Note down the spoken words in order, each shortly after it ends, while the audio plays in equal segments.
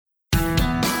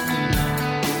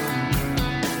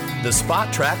The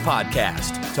Spot Track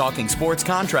Podcast, talking sports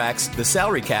contracts, the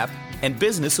salary cap, and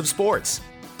business of sports.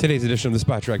 Today's edition of the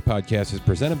Spot Track Podcast is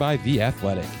presented by The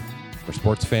Athletic. For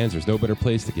sports fans, there's no better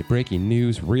place to get breaking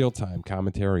news, real-time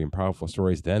commentary, and powerful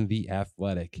stories than The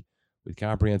Athletic. With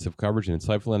comprehensive coverage and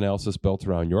insightful analysis built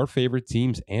around your favorite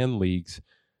teams and leagues,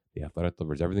 The Athletic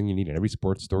delivers everything you need in every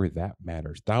sports story that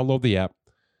matters. Download the app,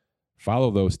 follow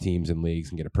those teams and leagues,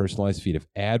 and get a personalized feed of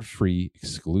ad-free,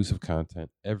 exclusive content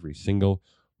every single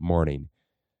morning.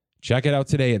 Check it out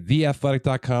today at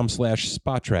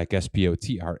theathletic.com/spottrack,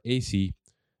 SPOTRAC,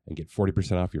 and get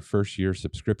 40% off your first year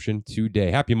subscription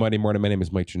today. Happy Monday morning. My name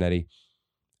is Mike Ginnitti.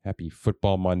 Happy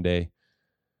Football Monday.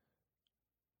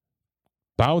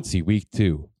 Bouncy week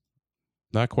 2.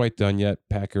 Not quite done yet.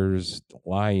 Packers,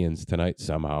 Lions tonight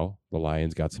somehow. The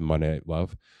Lions got some Monday Night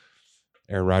Love.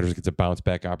 Aaron Rodgers gets a bounce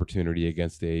back opportunity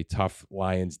against a tough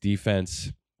Lions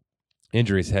defense.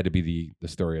 Injuries had to be the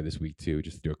story of this week too.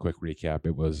 Just to do a quick recap,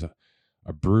 it was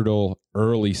a brutal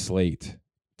early slate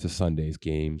to Sunday's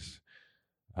games.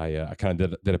 I kind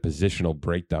of did a positional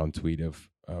breakdown tweet of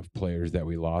players that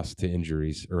we lost to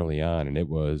injuries early on, and it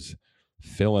was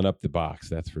filling up the box,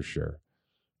 that's for sure.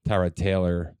 Tyrod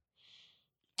Taylor,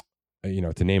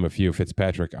 to name a few,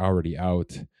 Fitzpatrick already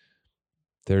out.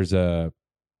 There's it's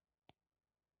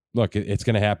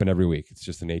going to happen every week. It's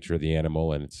just the nature of the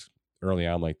animal, and it's early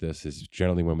on like this is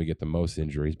generally when we get the most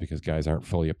injuries because guys aren't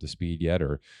fully up to speed yet,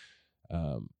 or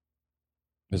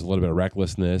there's a little bit of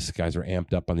recklessness. Guys are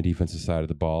amped up on the defensive side of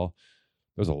the ball.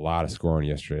 There was a lot of scoring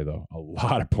yesterday, though. A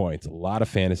lot of points, a lot of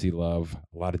fantasy love,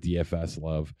 a lot of DFS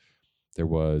love. There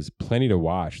was plenty to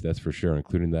watch, that's for sure,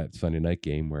 including that Sunday night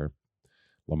game where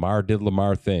Lamar did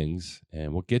Lamar things,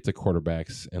 and we'll get to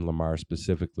quarterbacks and Lamar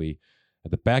specifically at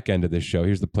the back end of this show.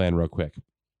 Here's the plan real quick.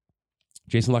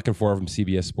 Jason Luckenfor from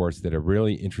CBS Sports did a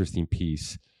really interesting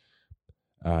piece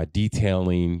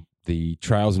detailing the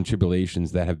trials and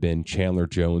tribulations that have been Chandler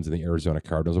Jones and the Arizona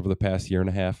Cardinals over the past year and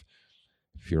a half.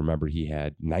 If you remember, he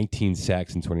had 19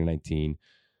 sacks in 2019,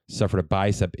 suffered a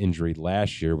bicep injury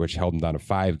last year, which held him down to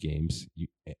 5 games,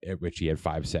 at which he had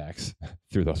 5 sacks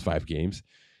through those 5 games.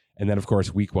 And then, of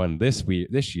course, week 1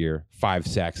 this year, 5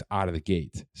 sacks out of the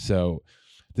gate. So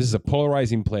this is a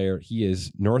polarizing player. He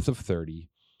is north of 30.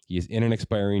 He is in an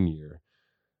expiring year,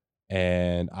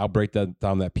 and I'll break down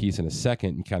that piece in a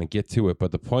second and kind of get to it.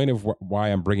 But the point of why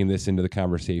I'm bringing this into the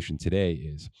conversation today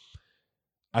is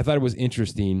I thought it was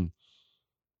interesting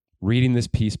reading this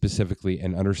piece specifically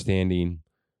and understanding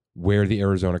where the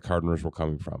Arizona Cardinals were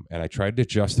coming from. And I tried to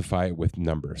justify it with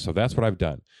numbers. So that's what I've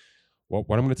done. What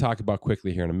I'm going to talk about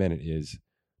quickly here in a minute is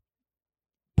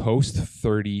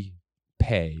post-30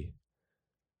 pay.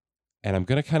 And I'm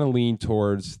going to kind of lean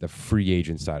towards the free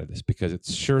agent side of this because it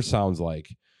sure sounds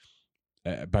like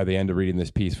by the end of reading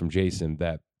this piece from Jason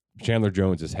that Chandler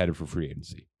Jones is headed for free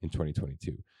agency in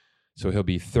 2022. So he'll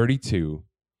be 32,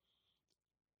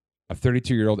 a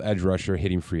 32-year-old edge rusher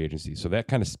hitting free agency. So that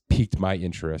kind of piqued my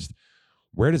interest.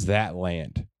 Where does that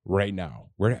land right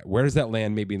now? Where does that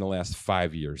land maybe in the last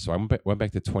 5 years? So I went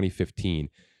back to 2015,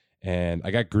 and I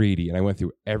got greedy, and I went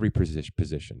through every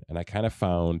position, and I kind of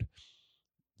found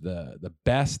the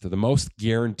best, the most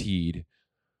guaranteed,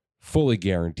 fully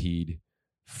guaranteed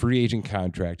free agent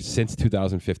contract since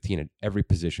 2015 at every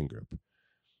position group.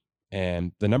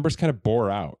 And the numbers kind of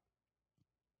bore out.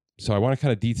 So I want to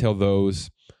kind of detail those,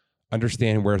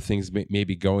 understand where things may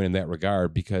be going in that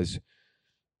regard, because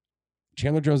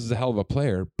Chandler Jones is a hell of a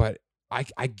player, but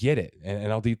I get it.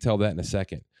 And I'll detail that in a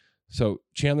second. So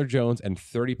Chandler Jones and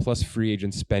 30-plus free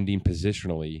agent spending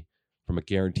positionally from a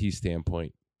guarantee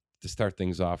standpoint, to start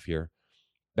things off here,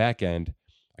 back end,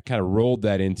 I kind of rolled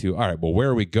that into, all right, well, where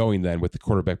are we going then with the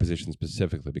quarterback position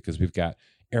specifically? Because we've got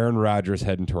Aaron Rodgers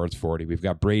heading towards 40. We've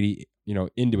got Brady,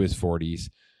 into his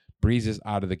 40s. Breeze is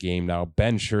out of the game now.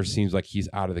 Ben sure seems like he's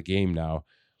out of the game now.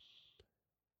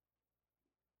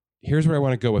 Here's where I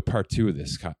want to go with part 2 of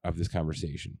this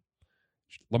conversation.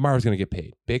 Lamar's going to get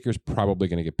paid. Baker's probably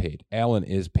going to get paid. Allen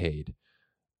is paid.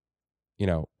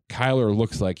 Kyler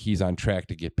looks like he's on track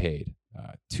to get paid.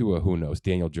 Tua, who knows?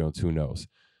 Daniel Jones, who knows?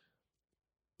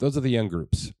 Those are the young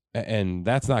groups, and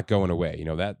that's not going away.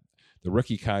 That the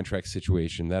rookie contract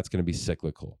situation, that's going to be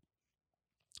cyclical.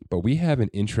 But we have an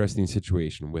interesting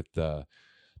situation with the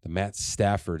Matt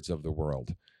Staffords of the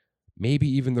world, maybe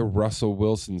even the Russell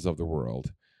Wilsons of the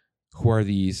world, who are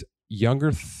these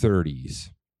younger 30s,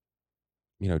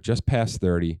 just past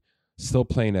 30, still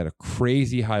playing at a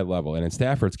crazy high level. And in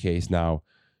Stafford's case now,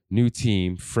 new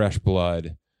team, fresh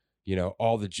blood,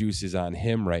 all the juice is on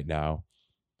him right now.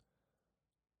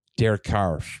 Derek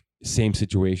Carr, same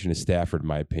situation as Stafford, in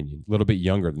my opinion. A little bit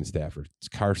younger than Stafford.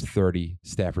 Carr's 30,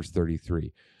 Stafford's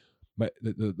 33.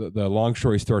 the long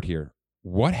story short here,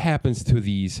 what happens to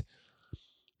these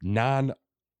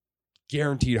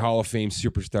non-guaranteed Hall of Fame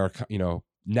superstar,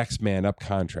 next man up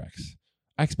contracts?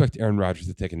 I expect Aaron Rodgers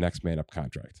to take a next man up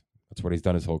contract. That's what he's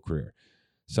done his whole career.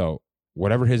 So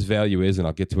whatever his value is, and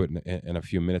I'll get to it in a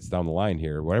few minutes down the line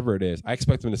here, whatever it is, I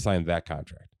expect him to sign that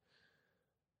contract.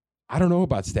 I don't know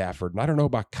about Stafford, and I don't know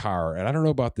about Carr, and I don't know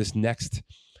about this next,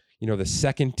 the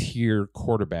second tier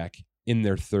quarterback in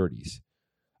their 30s.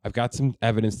 I've got some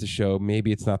evidence to show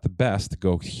maybe it's not the best to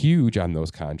go huge on those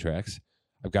contracts.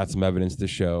 I've got some evidence to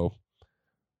show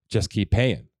just keep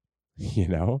paying,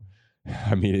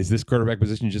 I mean, is this quarterback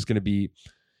position just going to be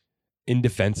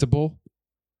indefensible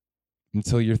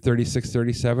until you're 36,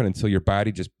 37, until your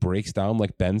body just breaks down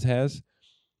like Ben's has?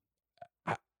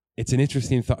 It's an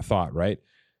interesting thought, right?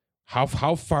 How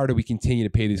far do we continue to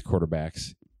pay these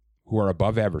quarterbacks who are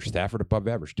above average? Stafford above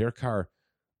average. Derek Carr,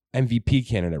 MVP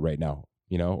candidate right now,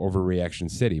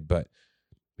 overreaction city. But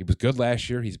he was good last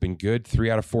year. He's been good 3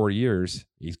 out of 4 years.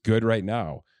 He's good right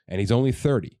now. And he's only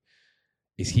 30.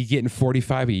 Is he getting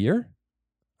 45 a year?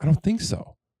 I don't think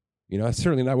so. That's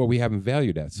certainly not what we have him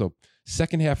valued at. So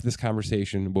second half of this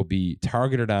conversation will be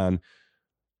targeted on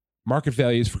market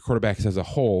values for quarterbacks as a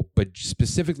whole, but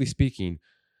specifically speaking,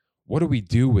 what do we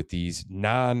do with these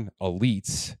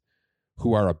non-elites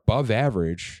who are above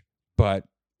average, but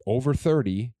over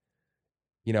 30?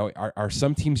 Are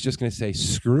some teams just going to say,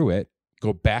 screw it,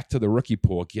 go back to the rookie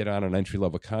pool, get on an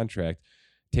entry-level contract,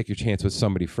 take your chance with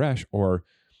somebody fresh? Or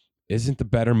isn't the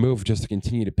better move just to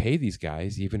continue to pay these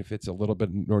guys, even if it's a little bit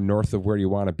north of where you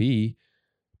want to be,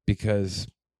 because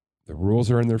the rules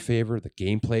are in their favor, the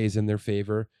gameplay is in their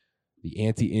favor, the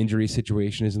anti-injury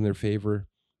situation is in their favor?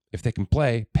 If they can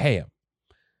play, pay them.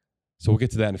 So we'll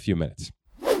get to that in a few minutes.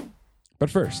 But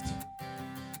first,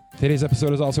 today's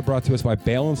episode is also brought to us by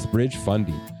Balanced Bridge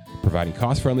Funding, providing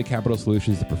cost-friendly capital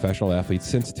solutions to professional athletes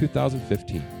since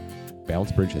 2015.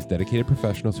 Balanced Bridge has dedicated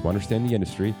professionals who understand the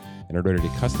industry and are ready to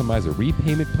customize a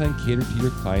repayment plan catered to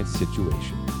your client's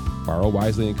situation. Borrow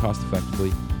wisely and cost-effectively,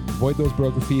 avoid those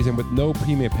broker fees, and with no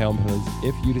premium penalties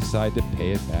if you decide to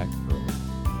pay it back early.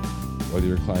 Whether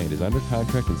your client is under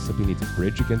contract and simply needs a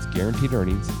bridge against guaranteed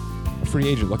earnings, a free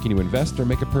agent looking to invest or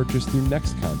make a purchase through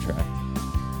next contract,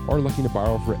 or looking to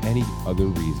borrow for any other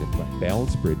reason, let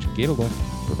Balanced Bridge get a look,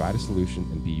 provide a solution,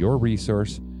 and be your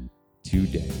resource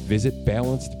today. Visit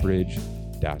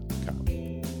balancedbridge.com.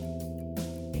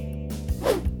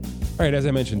 All right, as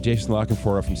I mentioned, Jason La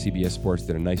Canfora from CBS Sports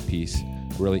did a nice piece,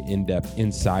 really in-depth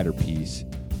insider piece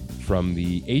from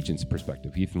the agent's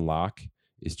perspective. Ethan Locke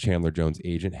is Chandler Jones'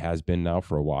 agent, has been now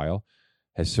for a while,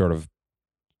 has sort of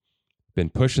been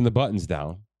pushing the buttons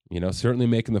down, certainly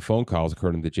making the phone calls,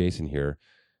 according to Jason here.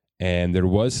 And there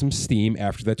was some steam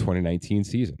after that 2019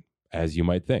 season, as you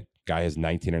might think. Guy has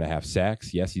 19 and a half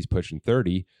sacks. Yes, he's pushing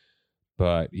 30,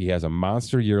 but he has a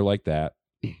monster year like that.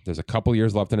 There's a couple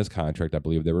years left in his contract. I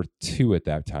believe there were 2 at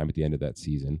that time at the end of that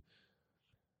season,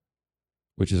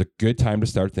 which is a good time to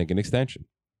start thinking extension.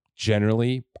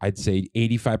 Generally, I'd say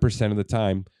 85% of the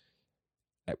time,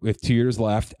 with 2 years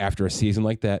left after a season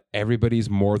like that, everybody's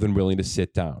more than willing to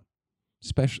sit down.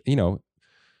 Especially,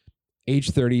 age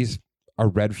 30s a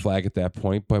red flag at that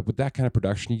point, but with that kind of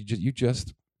production,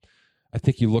 I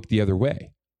think you look the other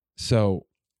way. So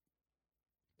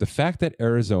the fact that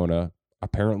Arizona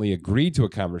apparently agreed to a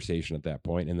conversation at that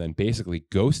point and then basically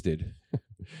ghosted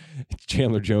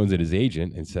Chandler Jones and his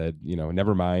agent and said,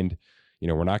 never mind,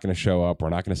 we're not going to show up. We're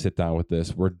not going to sit down with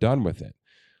this. We're done with it.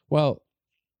 Well,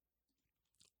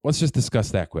 let's just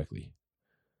discuss that quickly.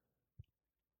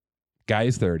 Guy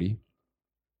is 30.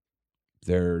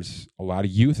 There's a lot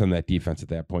of youth on that defense at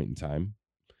that point in time.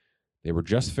 They were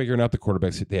just figuring out the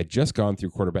quarterbacks. They had just gone through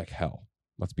quarterback hell.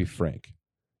 Let's be frank.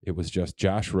 It was just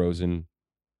Josh Rosen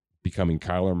becoming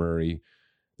Kyler Murray.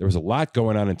 There was a lot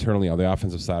going on internally on the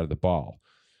offensive side of the ball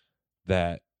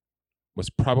that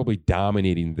was probably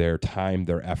dominating their time,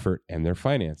 their effort, and their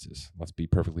finances. Let's be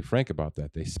perfectly frank about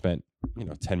that. They spent,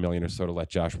 $10 million or so to let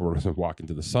Josh Rosen walk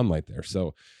into the sunlight there.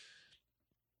 So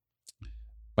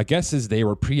my guess is they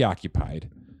were preoccupied.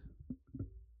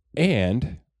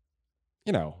 And,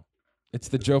 it's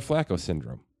the Joe Flacco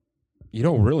syndrome. You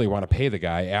don't really want to pay the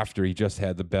guy after he just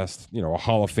had the best, a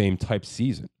Hall of Fame type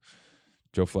season.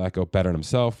 Joe Flacco bet on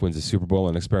himself, wins a Super Bowl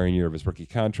in an expiring year of his rookie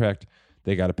contract.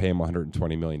 They got to pay him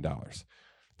 $120 million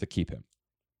to keep him.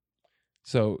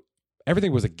 So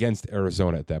everything was against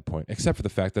Arizona at that point, except for the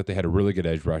fact that they had a really good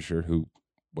edge rusher who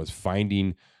was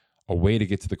finding a way to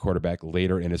get to the quarterback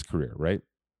later in his career, right?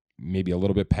 Maybe a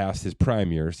little bit past his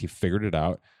prime years. He figured it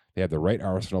out. They had the right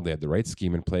arsenal. They had the right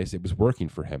scheme in place. It was working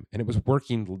for him. And it was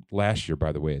working last year,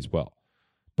 by the way, as well.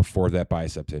 before that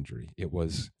biceps injury. It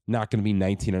was not going to be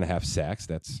 19 and a half sacks.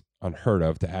 That's unheard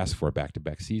of to ask for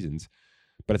back-to-back seasons.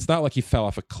 But it's not like he fell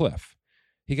off a cliff.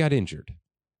 He got injured.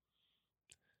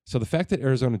 So the fact that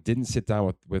Arizona didn't sit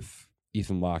down with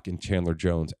Ethan Locke and Chandler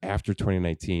Jones after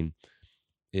 2019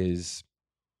 is,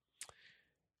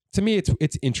 to me,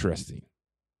 it's interesting,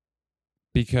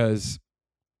 because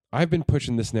I've been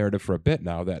pushing this narrative for a bit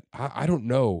now that I don't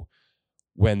know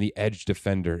when the edge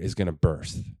defender is going to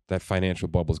burst, that financial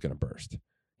bubble is going to burst.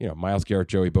 Myles Garrett,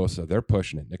 Joey Bosa, they're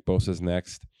pushing it. Nick Bosa's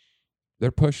next.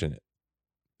 They're pushing it.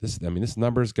 This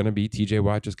number is going to be, TJ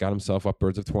Watt just got himself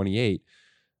upwards of 28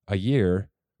 a year.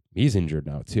 He's injured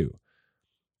now too.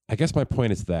 I guess my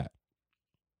point is that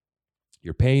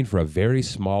you're paying for a very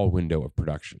small window of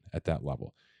production at that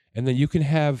level. And then you can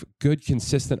have good,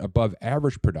 consistent, above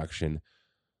average production,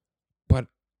 but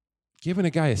giving a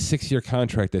guy a 6-year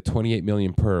contract at $28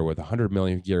 million per with $100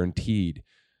 million guaranteed,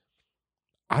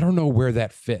 I don't know where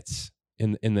that fits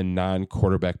in the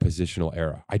non-quarterback positional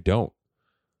era. I don't.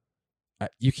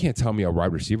 You can't tell me a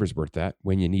wide receiver's worth that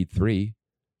when you need 3,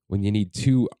 when you need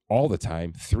 2 all the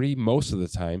time, 3 most of the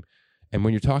time. And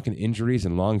when you're talking injuries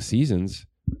and long seasons,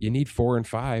 you need 4 and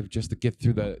 5 just to get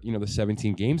through the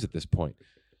 17 games at this point.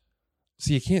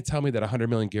 So you can't tell me that $100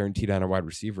 million guaranteed on a wide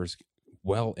receiver is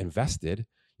well invested.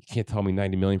 You can't tell me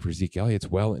 $90 million for Zeke Elliott's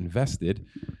well invested.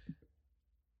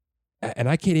 And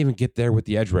I can't even get there with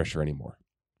the edge rusher anymore,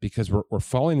 because we're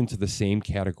falling into the same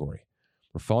category.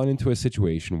 We're falling into a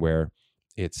situation where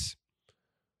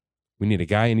we need a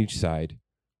guy on each side.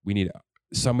 We need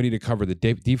somebody to cover the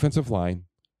defensive line,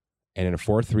 and in a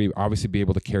 4-3, obviously be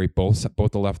able to carry both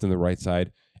the left and the right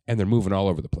side, and they're moving all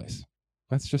over the place.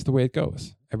 That's just the way it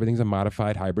goes. Everything's a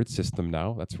modified hybrid system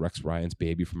now. That's Rex Ryan's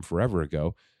baby from forever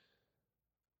ago.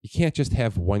 You can't just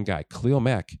have one guy. Khalil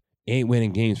Mack ain't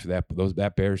winning games for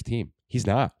that Bears team. He's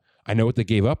not. I know what they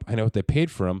gave up. I know what they paid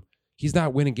for him. He's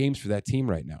not winning games for that team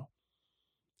right now.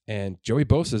 And Joey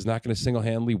Bosa is not going to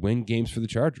single-handedly win games for the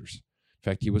Chargers.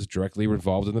 In fact, he was directly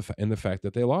involved in the fact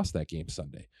that they lost that game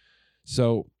Sunday.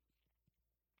 So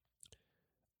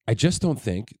I just don't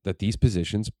think that these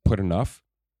positions put enough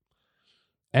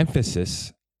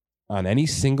emphasis on any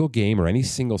single game or any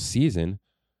single season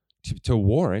to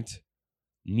warrant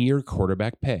near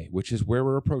quarterback pay, which is where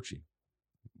we're approaching.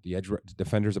 The edge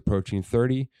defenders approaching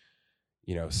 30.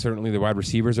 Certainly the wide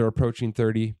receivers are approaching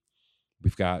 30.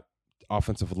 We've got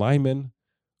offensive linemen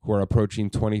who are approaching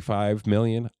 25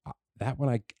 million. That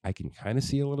one I can kind of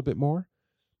see a little bit more,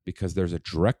 because there's a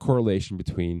direct correlation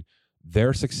between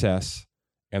their success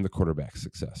and the quarterback's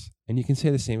success. And you can say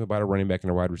the same about a running back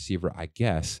and a wide receiver, I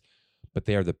guess, but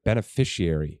they are the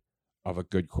beneficiary of a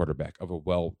good quarterback, of a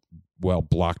well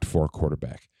blocked for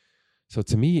quarterback. So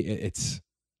to me, it's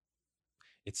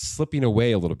slipping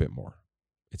away a little bit more.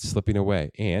 It's slipping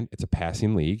away, and it's a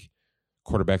passing league.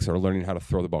 Quarterbacks are learning how to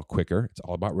throw the ball quicker. It's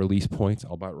all about release points,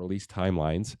 all about release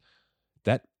timelines.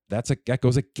 That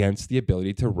goes against the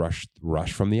ability to rush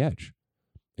from the edge.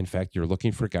 In fact, you're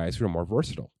looking for guys who are more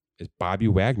versatile. Is Bobby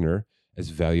Wagner as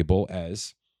valuable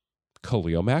as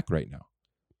Khalil Mack right now?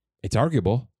 It's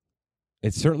arguable.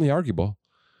 It's certainly arguable.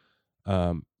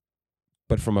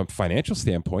 But from a financial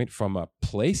standpoint, from a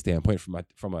play standpoint,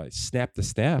 from a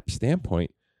snap-to-snap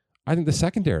standpoint, I think the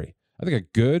secondary, I think a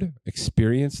good,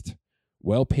 experienced,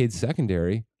 well-paid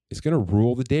secondary is going to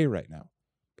rule the day right now.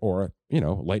 Or,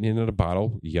 lightning in a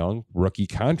bottle, young, rookie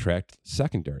contract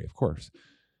secondary, of course.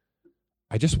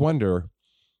 I just wonder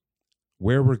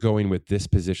where we're going with this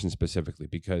position specifically,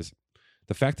 because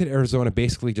the fact that Arizona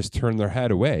basically just turned their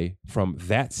head away from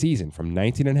that season, from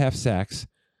 19 and a half sacks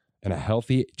and a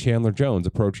healthy Chandler Jones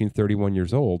approaching 31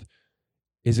 years old,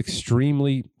 is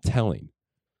extremely telling.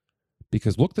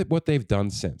 Because look at what they've done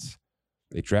since.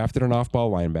 They drafted an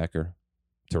off-ball linebacker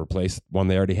to replace one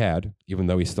they already had, even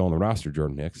though he's still on the roster,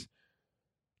 Jordan Hicks.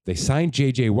 They signed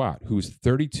J.J. Watt, who's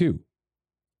 32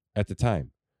 at the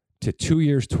time, to 2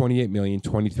 years, $28 million,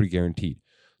 23 guaranteed.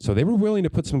 So they were willing to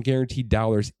put some guaranteed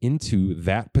dollars into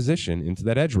that position, into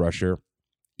that edge rusher,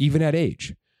 even at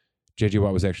age. J.J.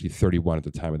 Watt was actually 31 at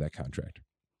the time of that contract.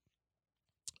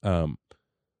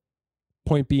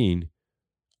 Point being,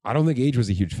 I don't think age was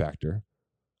a huge factor.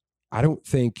 I don't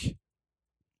think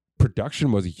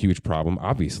production was a huge problem,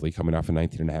 obviously, coming off of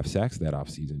 19 and a half sacks that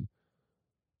offseason.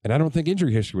 And I don't think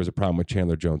injury history was a problem with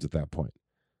Chandler Jones at that point.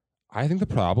 I think the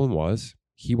problem was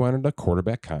he wanted a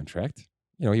quarterback contract.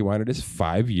 He wanted his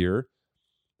 5-year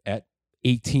at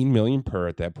 $18 million per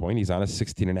at that point. He's on a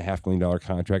 $16.5 million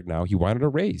contract now. He wanted a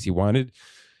raise. He wanted,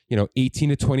 $18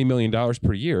 to $20 million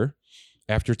per year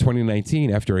after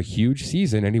 2019, after a huge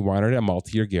season, and he wanted a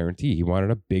multi-year guarantee. He wanted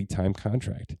a big-time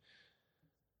contract.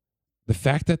 the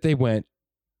fact that they went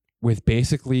with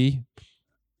basically,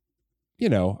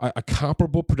 a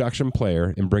comparable production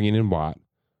player in bringing in Watt.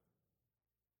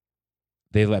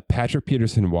 They let Patrick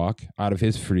Peterson walk out of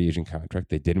his free agent contract.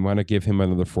 They didn't want to give him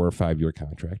another 4 or 5 year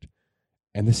contract.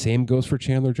 And the same goes for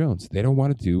Chandler Jones. They don't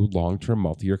want to do long-term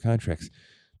multi-year contracts.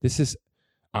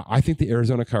 I think the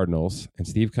Arizona Cardinals and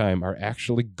Steve Keim are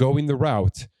actually going the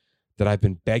route that I've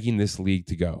been begging this league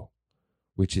to go,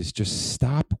 which is just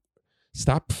stop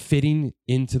fitting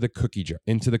into the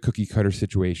cookie cutter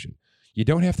situation. You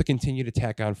don't have to continue to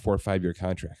tack on 4 or 5 year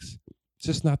contracts. It's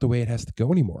just not the way it has to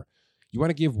go anymore. You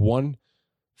want to give 1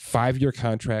 5-year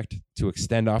contract to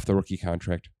extend off the rookie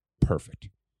contract? Perfect.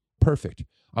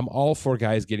 I'm all for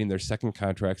guys getting their second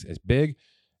contracts as big,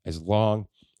 as long,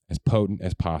 as potent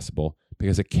as possible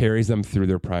because it carries them through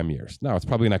their prime years. Now, it's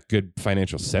probably not good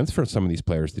financial sense for some of these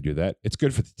players to do that. It's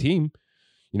good for the team.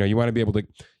 You want to be able to,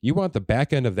 you want the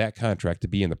back end of that contract to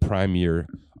be in the prime year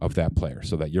of that player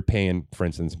so that you're paying, for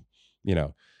instance,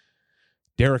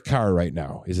 Derek Carr right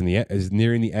now is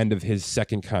nearing the end of his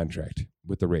second contract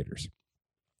with the Raiders.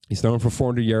 He's throwing for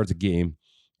 400 yards a game,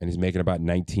 and he's making about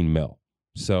 $19 million.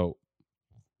 So,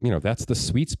 that's the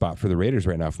sweet spot for the Raiders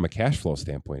right now from a cash flow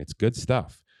standpoint. It's good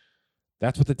stuff.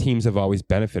 That's what the teams have always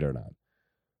benefited on.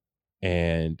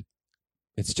 And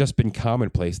it's just been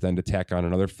commonplace then to tack on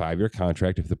another 5-year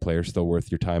contract if the player's still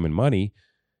worth your time and money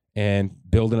and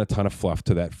build in a ton of fluff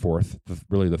to that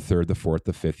the third, the fourth,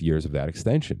 the fifth years of that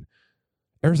extension.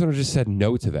 Arizona just said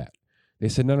no to that. They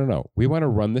said, no. We want to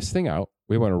run this thing out.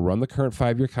 We want to run the current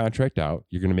 5-year contract out.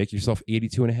 You're going to make yourself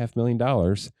 $82.5 million,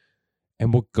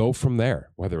 and we'll go from there.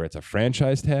 Whether it's a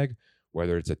franchise tag,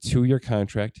 whether it's a 2-year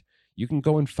contract, you can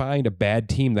go and find a bad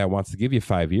team that wants to give you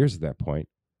 5 years at that point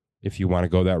if you want to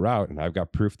go that route. And I've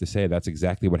got proof to say that's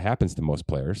exactly what happens to most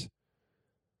players.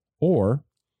 Or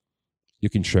you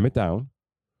can trim it down.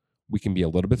 We can be a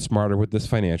little bit smarter with this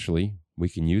financially. We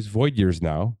can use void years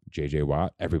now, J.J.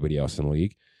 Watt, everybody else in the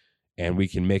league, and we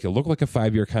can make it look like a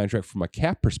 5-year contract from a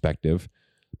cap perspective,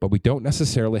 but we don't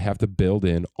necessarily have to build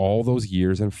in all those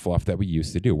years and fluff that we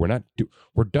used to do.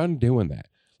 We're done doing that.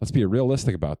 Let's be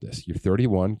realistic about this. You're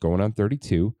 31, going on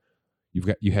 32.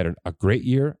 You had a great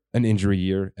year, an injury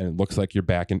year, and it looks like you're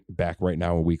back right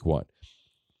now in week 1.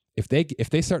 If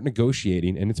they start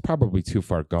negotiating, and it's probably too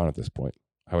far gone at this point,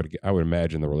 I would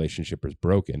imagine the relationship is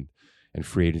broken, and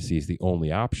free agency is the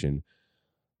only option.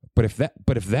 But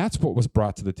if that's what was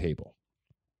brought to the table,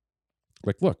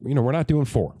 like, look, we're not doing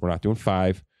 4, we're not doing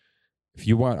 5. If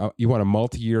you want a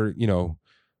multi-year,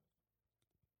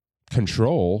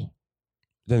 control,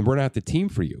 then we're not the team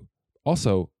for you.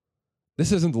 Also,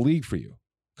 this isn't the league for you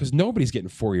because nobody's getting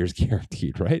 4 years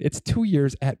guaranteed, right? It's 2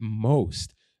 years at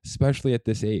most, especially at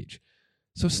this age.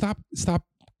 So stop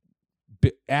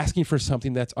asking for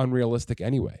something that's unrealistic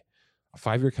anyway. A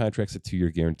 5-year contract's a 2-year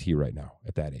guarantee right now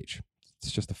at that age.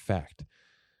 It's just a fact.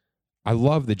 I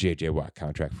love the J.J. Watt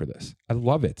contract for this. I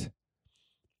love it.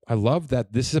 I love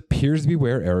that this appears to be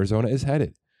where Arizona is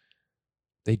headed.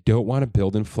 They don't want to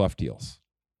build in fluff deals.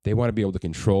 They want to be able to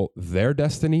control their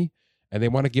destiny, and they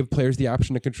want to give players the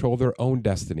option to control their own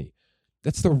destiny.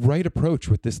 That's the right approach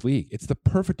with this league. It's the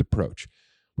perfect approach.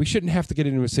 We shouldn't have to get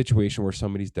into a situation where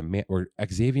where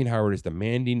Xavier Howard is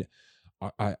demanding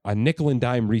a nickel and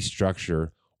dime restructure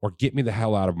or get me the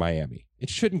hell out of Miami. It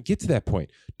shouldn't get to that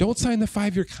point. Don't sign the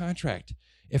 5-year contract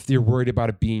if they're worried about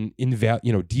it being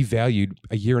devalued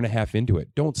a year and a half into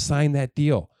it. Don't sign that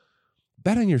deal.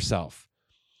 Bet on yourself.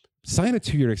 Sign a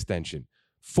 2-year extension,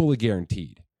 fully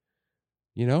guaranteed.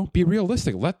 Be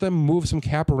realistic. Let them move some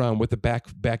cap around with the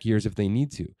back years if they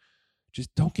need to.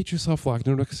 Just don't get yourself locked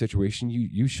into a situation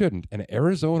you shouldn't. And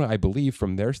Arizona, I believe,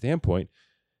 from their standpoint,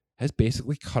 has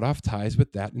basically cut off ties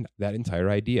with that entire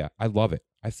idea. I love it.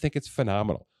 I think it's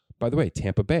phenomenal. By the way,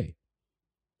 Tampa Bay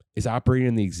is operating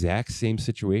in the exact same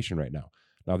situation right now.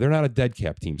 Now, they're not a dead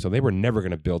cap team, so they were never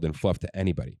going to build in fluff to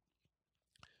anybody.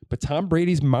 But Tom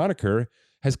Brady's moniker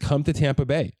has come to Tampa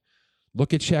Bay.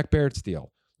 Look at Shaq Barrett's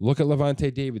deal. Look at Levante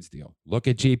David's deal. Look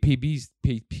at JP's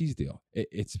deal.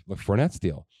 It's Fournette's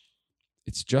deal.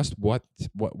 It's just what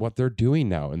they're doing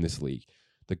now in this league.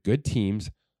 The good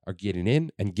teams are getting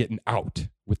in and getting out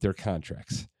with their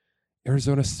contracts.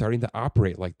 Arizona's starting to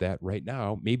operate like that right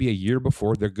now. Maybe a year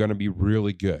before they're going to be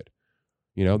really good.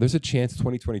 There's a chance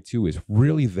 2022 is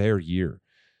really their year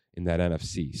in that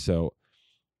NFC. So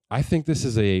I think this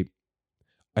is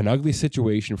an ugly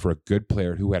situation for a good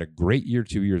player who had a great year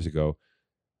 2 years ago,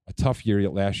 a tough year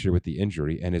last year with the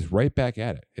injury, and is right back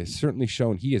at it. Has certainly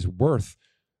shown he is worth,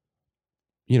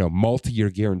 multi-year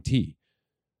guarantee.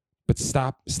 But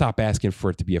stop asking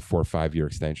for it to be a 4 or 5 year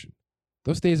extension.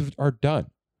 Those days are done.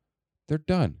 They're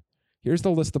done. Here's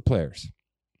the list of players.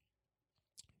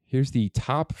 Here's the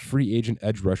top free agent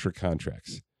edge rusher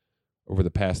contracts over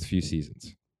the past few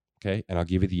seasons. Okay, and I'll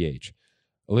give you the age.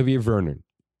 Olivier Vernon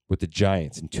with the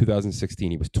Giants in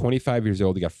 2016. He was 25 years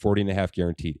old. He got 40.5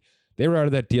 guaranteed. They were out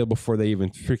of that deal before they even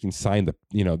freaking signed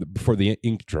before the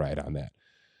ink dried on that.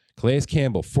 Calais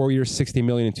Campbell, 4 years, $60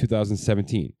 million in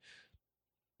 2017.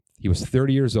 He was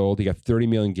 30 years old. He got $30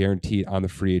 million guaranteed on the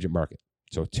free agent market.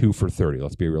 So 2 for 30.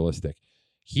 Let's be realistic.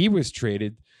 He was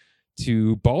traded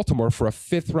to Baltimore for a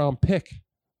 5th-round pick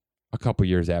a couple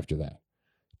years after that.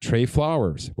 Trey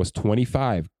Flowers was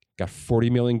 25, got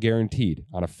 $40 million guaranteed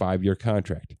on a 5-year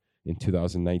contract in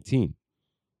 2019.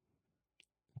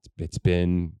 It's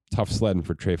been tough sledding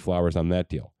for Trey Flowers on that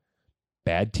deal.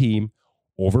 Bad team,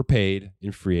 overpaid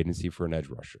in free agency for an edge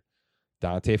rusher.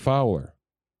 Dante Fowler,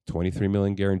 $23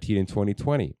 million guaranteed in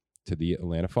 2020 to the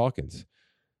Atlanta Falcons.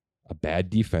 A bad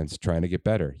defense trying to get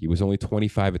better. He was only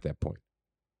 25 at that point,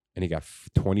 and he got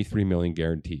 $23 million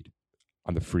guaranteed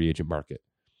on the free agent market.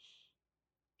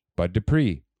 Bud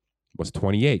Dupree was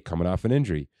 28, coming off an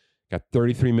injury, got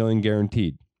 $33 million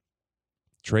guaranteed.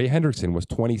 Trey Hendrickson was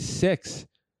 26,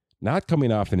 not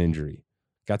coming off an injury,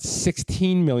 got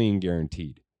 $16 million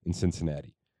guaranteed in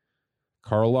Cincinnati.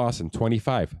 Carl Lawson,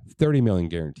 25, $30 million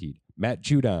guaranteed. Matt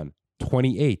Judon,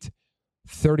 28,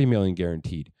 $30 million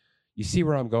guaranteed. You see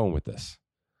where I'm going with this.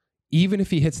 Even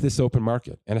if he hits this open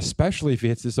market, and especially if he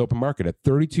hits this open market at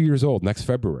 32 years old next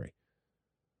February,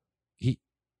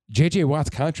 J.J. Watt's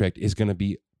contract is going to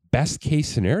be best case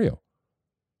scenario.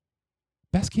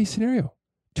 Best case scenario.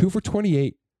 2 for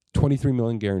 28, $23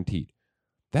 million guaranteed.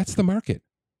 That's the market.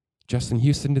 Justin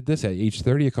Houston did this at age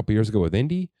 30 a couple years ago with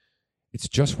Indy. It's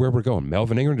just where we're going.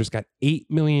 Melvin Ingram just got $8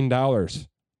 million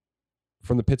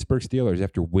from the Pittsburgh Steelers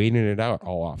after waiting it out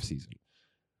all offseason.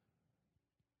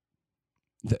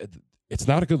 It's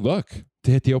not a good look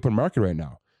to hit the open market right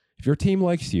now. If your team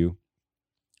likes you,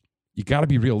 you got to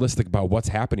be realistic about what's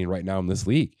happening right now in this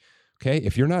league. Okay,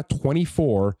 if you're not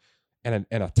 24 and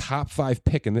a top 5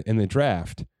 pick in the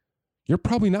draft, you're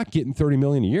probably not getting $30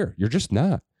 million a year. You're just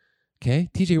not. Okay,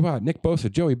 T.J. Watt, Nick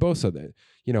Bosa, Joey Bosa,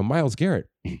 Myles Garrett.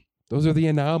 Those are the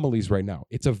anomalies right now.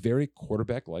 It's a very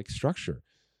quarterback-like structure.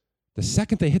 The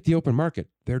second they hit the open market,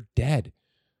 they're dead.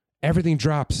 Everything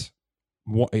drops.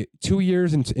 2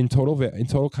 years in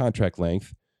total contract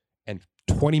length, and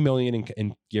 $20 million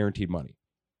in guaranteed money.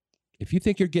 If you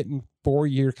think you're getting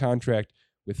 4-year contract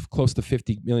with close to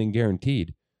 $50 million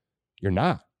guaranteed, you're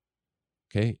not.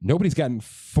 Okay, nobody's gotten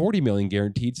 $40 million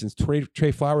guaranteed since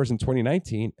Trey Flowers in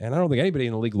 2019, and I don't think anybody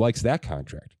in the league likes that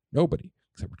contract. Nobody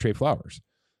except for Trey Flowers.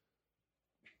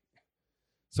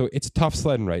 So it's tough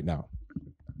sledding right now,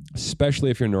 especially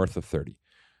if you're north of 30.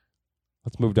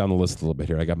 Let's move down the list a little bit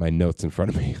here. I got my notes in front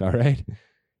of me. All right.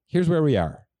 Here's where we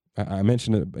are. I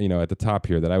mentioned it, at the top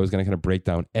here that I was going to kind of break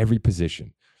down every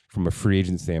position from a free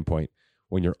agent standpoint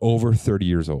when you're over 30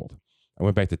 years old. I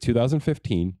went back to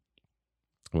 2015.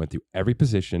 I went through every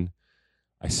position.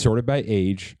 I sorted by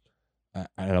age, and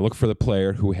I looked for the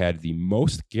player who had the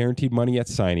most guaranteed money at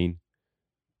signing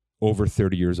over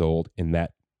 30 years old in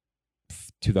that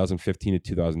 2015 to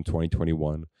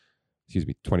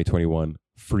 2021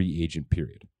 free agent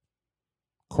period.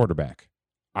 Quarterback,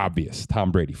 obvious.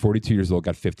 Tom Brady, 42 years old,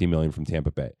 got $50 million from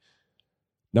Tampa Bay.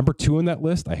 Number 2 in that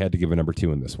list, I had to give a number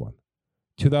 2 in this one.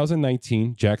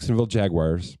 2019, Jacksonville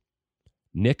Jaguars.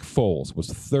 Nick Foles was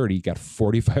 30, got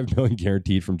 $45 million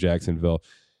guaranteed from Jacksonville.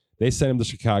 They sent him to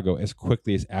Chicago as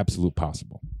quickly as absolute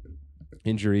possible.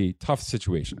 Injury, tough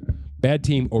situation. Bad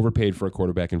team, overpaid for a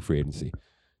quarterback in free agency.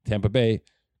 Tampa Bay,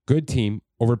 good team,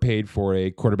 overpaid for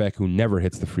a quarterback who never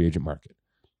hits the free agent market.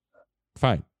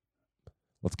 Fine.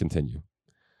 Let's continue.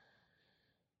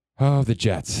 Oh, the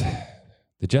Jets.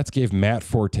 The Jets gave Matt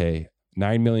Forte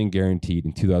 $9 million guaranteed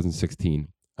in 2016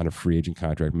 on a free agent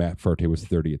contract. Matt Forte was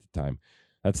 30 at the time.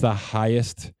 That's the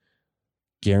highest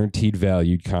guaranteed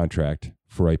valued contract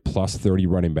for a plus 30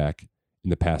 running back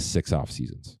in the past 6 off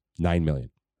seasons. $9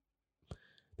 million.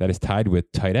 That is tied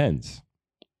with tight ends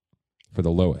for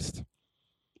the lowest.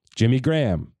 Jimmy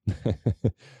Graham,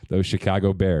 those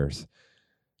Chicago Bears,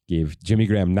 gave Jimmy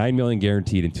Graham $9 million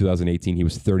guaranteed in 2018. He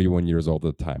was 31 years old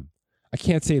at the time. I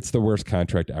can't say it's the worst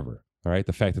contract ever. All right,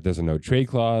 the fact that there's a no trade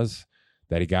clause,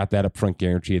 that he got that upfront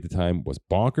guarantee at the time was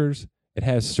bonkers. It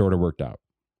has sort of worked out.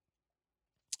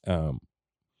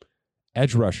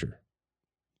 Edge rusher,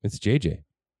 it's JJ.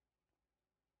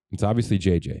 It's obviously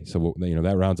JJ. So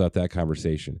that rounds out that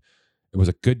conversation. It was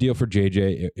a good deal for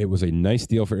JJ. It was a nice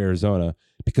deal for Arizona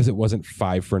because it wasn't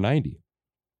 5 for 90.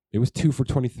 It was 2 for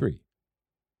 23.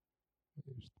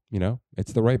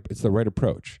 It's the right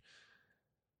approach.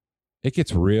 It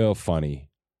gets real funny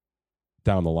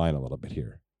down the line a little bit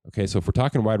here. Okay, so if we're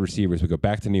talking wide receivers, we go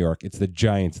back to New York. It's the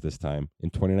Giants this time in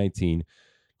 2019.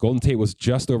 Golden Tate was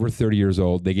just over 30 years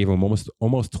old. They gave him almost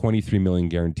 $23 million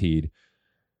guaranteed.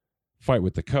 Fight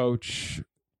with the coach,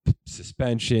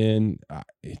 suspension,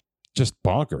 just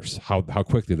bonkers how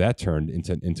quickly that turned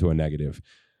into a negative.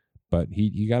 But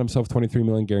he got himself $23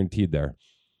 million guaranteed there.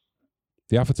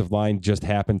 The offensive line just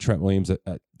happened. Trent Williams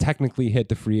technically hit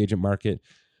the free agent market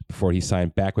before he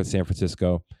signed back with San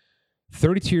Francisco.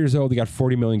 32 years old, he got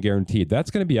 $40 million guaranteed. That's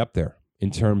going to be up there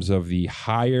in terms of the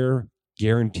higher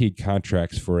guaranteed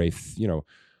contracts for a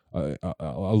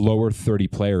lower 30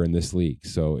 player in this league.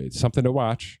 So it's something to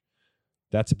watch.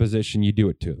 That's a position you do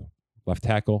it to. Left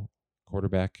tackle,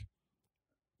 quarterback,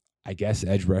 I guess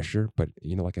edge rusher. But,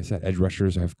 like I said, edge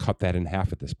rushers have cut that in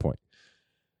half at this point.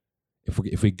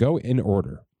 If we go in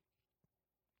order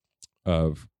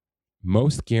of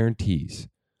most guarantees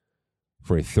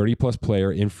for a 30-plus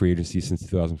player in free agency since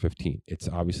 2015, it's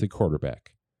obviously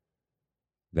quarterback.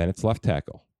 Then it's left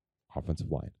tackle,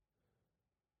 offensive line.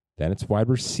 Then it's wide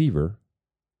receiver,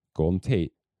 Golden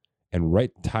Tate. And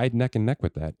right tied neck and neck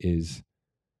with that is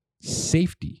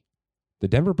safety. The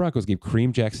Denver Broncos gave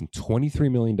Kareem Jackson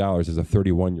 $23 million as a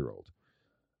 31-year-old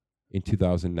in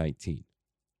 2019.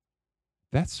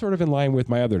 That's sort of in line with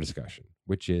my other discussion,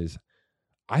 which is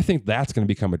I think that's going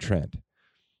to become a trend.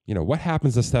 What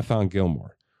happens to Stephon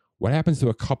Gilmore? What happens to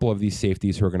a couple of these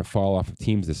safeties who are going to fall off of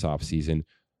teams this offseason,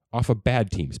 off of bad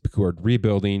teams who are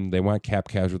rebuilding? They want cap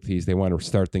casualties. They want to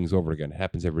start things over again. It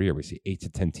happens every year. We see 8 to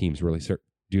 10 teams really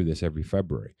do this every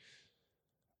February.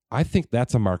 I think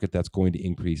that's a market that's going to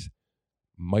increase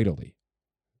mightily.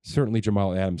 Certainly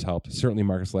Jamal Adams helped. Certainly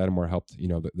Marcus Lattimore helped,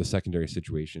 the secondary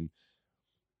situation.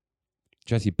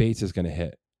 Jesse Bates is going to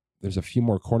hit. There's a few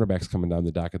more cornerbacks coming down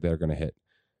the docket that are going to hit.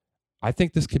 I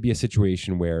think this could be a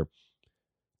situation where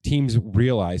teams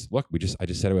realize, look, I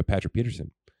just said it with Patrick Peterson.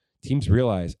 Teams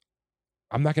realize,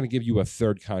 I'm not going to give you a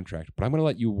third contract, but I'm going to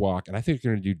let you walk, and I think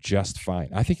you're going to do just fine.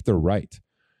 I think they're right.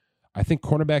 I think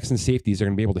cornerbacks and safeties are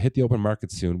going to be able to hit the open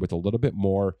market soon with a little bit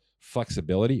more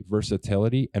flexibility,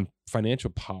 versatility, and financial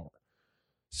power.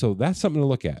 So that's something to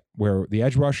look at, where the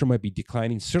edge rusher might be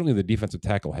declining. Certainly the defensive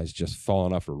tackle has just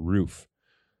fallen off a roof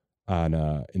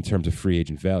in terms of free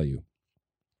agent value.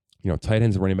 Tight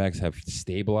ends and running backs have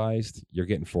stabilized. You're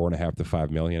getting $4.5 to $5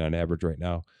 million on average right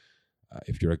now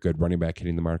if you're a good running back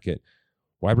hitting the market.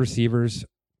 Wide receivers,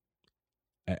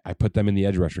 I put them in the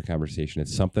edge rusher conversation.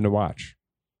 It's something to watch.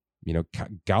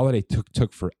 Galladay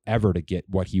took forever to get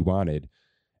what he wanted,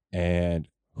 and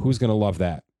who's going to love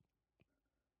that?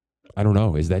 I don't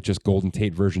know. Is that just Golden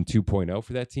Tate version 2.0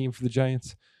 for that team, for the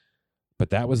Giants? But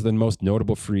that was the most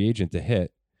notable free agent to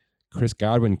hit. Chris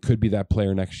Godwin could be that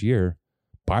player next year.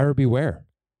 Buyer beware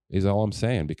is all I'm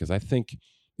saying, because I think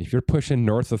if you're pushing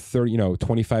north of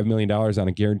 $25 million on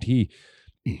a guarantee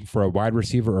for a wide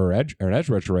receiver or an edge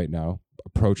rusher right now,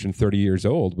 approaching 30 years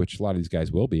old, which a lot of these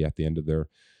guys will be at the end of their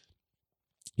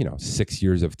 6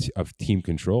 years of team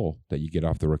control that you get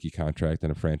off the rookie contract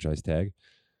and a franchise tag,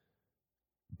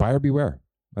 buyer beware.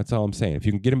 That's all I'm saying. If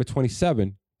you can get him at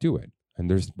 27, do it. And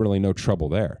there's really no trouble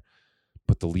there.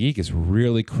 But the league is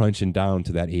really crunching down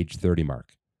to that age 30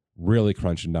 mark. Really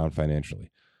crunching down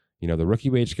financially. The rookie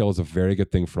wage scale is a very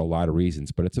good thing for a lot of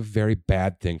reasons, but it's a very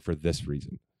bad thing for this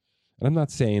reason. And I'm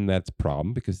not saying that's a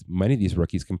problem, because many of these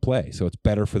rookies can play. So it's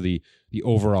better for the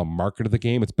overall market of the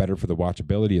game. It's better for the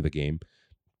watchability of the game.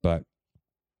 But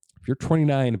if you're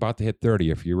 29 about to hit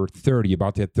 30, if you were 30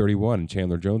 about to hit 31 in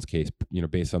Chandler Jones' case,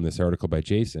 based on this article by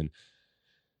Jason,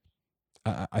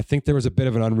 I think there was a bit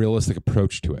of an unrealistic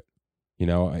approach to it.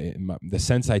 The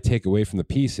sense I take away from the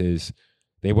piece is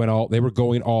they were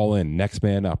going all in, next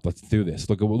man up. Let's do this.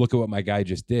 Look at what my guy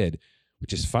just did,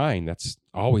 which is fine. That's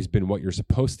always been what you're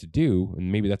supposed to do,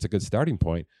 and maybe that's a good starting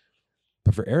point.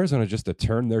 But for Arizona just to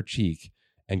turn their cheek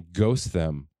and ghost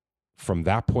them from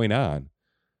that point on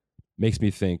makes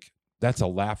me think that's a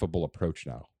laughable approach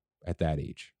now at that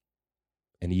age.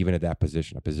 And even at that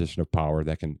position, a position of power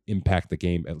that can impact the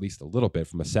game at least a little bit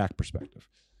from a sack perspective.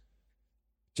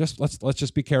 Let's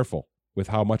just be careful with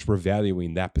how much we're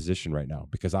valuing that position right now,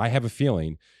 because I have a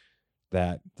feeling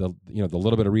that the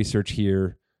little bit of research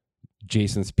here,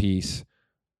 Jason's piece,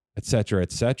 et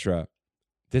cetera,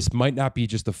 this might not be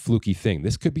just a fluky thing.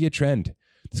 This could be a trend.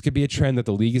 This could be a trend that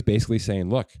the league is basically saying,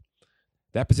 look,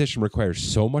 that position requires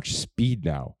so much speed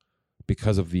now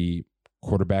because of the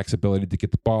quarterback's ability to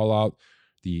get the ball out,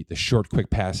 the short, quick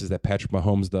passes that Patrick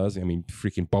Mahomes does. I mean,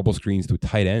 freaking bubble screens to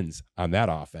tight ends on that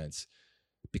offense.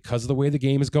 Because of the way the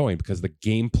game is going, because of the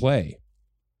game play,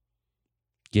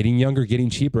 getting younger, getting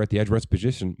cheaper at the edge rush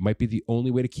position might be the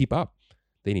only way to keep up.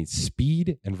 They need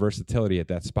speed and versatility at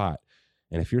that spot.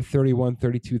 And if you're 31,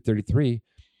 32, 33,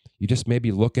 you just may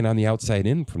be looking on the outside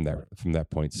in from that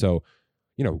point. So,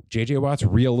 J.J. Watt's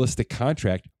realistic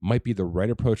contract might be the right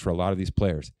approach for a lot of these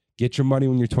players. Get your money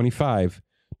when you're 25,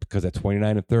 because at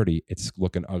 29 and 30, it's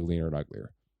looking uglier and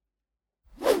uglier.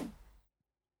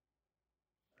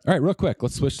 All right, real quick,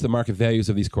 let's switch to the market values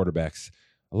of these quarterbacks.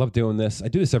 I love doing this. I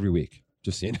do this every week,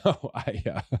 just so you know.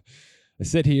 I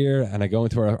sit here and I go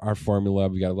into our formula.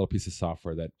 We got a little piece of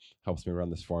software that helps me run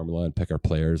this formula and pick our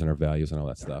players and our values and all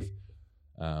that stuff.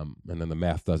 And then the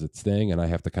math does its thing, and I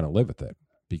have to kind of live with it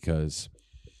because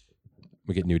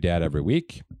we get new data every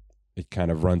week. It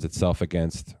kind of runs itself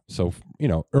against. So,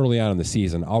 early on in the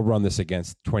season, I'll run this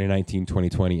against 2019,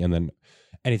 2020, and then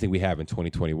anything we have in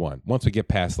 2021. Once we get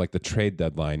past like the trade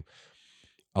deadline,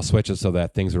 I'll switch it so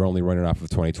that things are only running off of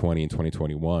 2020 and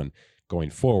 2021 going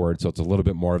forward. So it's a little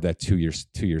bit more of that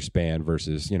two-year span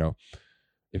versus,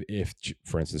 if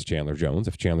for instance, Chandler Jones,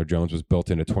 if Chandler Jones was built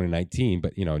into 2019,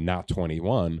 but, not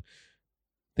 21,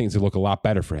 things would look a lot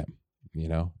better for him.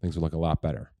 Things would look a lot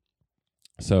better.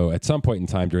 So at some point in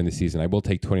time during the season, I will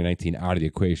take 2019 out of the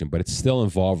equation, but it's still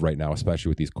involved right now, especially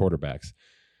with these quarterbacks.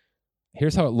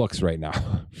 Here's how it looks right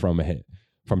now from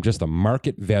just a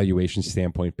market valuation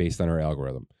standpoint based on our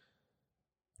algorithm.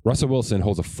 Russell Wilson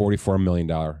holds a $44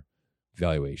 million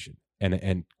valuation.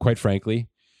 And quite frankly,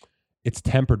 it's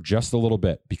tempered just a little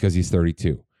bit because he's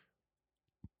 32.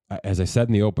 As I said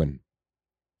in the open,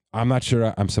 I'm not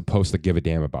sure I'm supposed to give a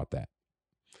damn about that.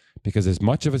 Because as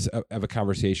much of a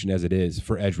conversation as it is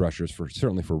for edge rushers,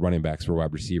 certainly for running backs, for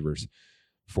wide receivers,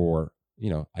 for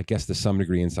I guess to some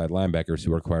degree inside linebackers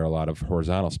who require a lot of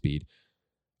horizontal speed,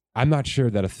 I'm not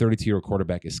sure that a 32-year-old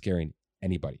quarterback is scaring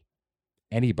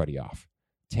anybody off.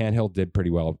 Tannehill did pretty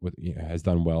well, has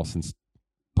done well since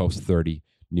post-30,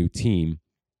 new team.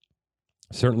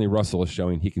 Certainly Russell is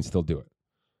showing he can still do it.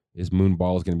 His moon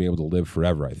ball is going to be able to live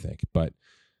forever, I think. But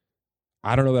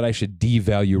I don't know that I should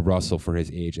devalue Russell for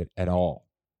his age at all.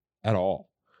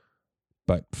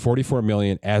 But $44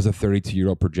 million as a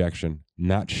 32-year-old projection,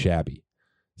 not shabby.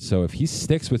 So if he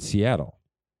sticks with Seattle,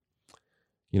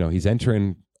 he's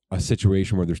entering a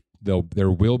situation where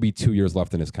there will be 2 years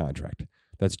left in his contract.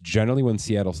 That's generally when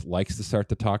Seattle likes to start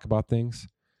to talk about things.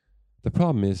 The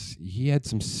problem is he had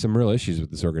some real issues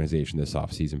with this organization this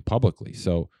offseason publicly.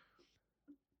 So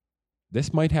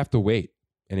this might have to wait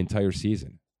an entire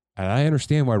season. And I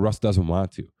understand why Russ doesn't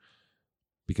want to,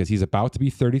 because he's about to be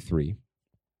 33,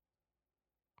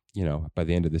 by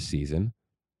the end of this season,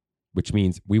 which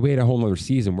means we wait a whole nother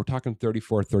season. We're talking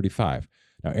 34, 35.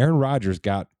 Now, Aaron Rodgers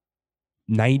got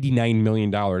 $99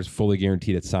 million fully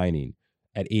guaranteed at signing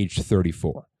at age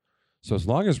 34. So as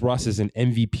long as Russ is in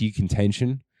MVP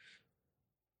contention,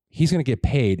 he's going to get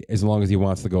paid as long as he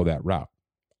wants to go that route.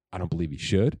 I don't believe he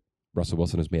should. Russell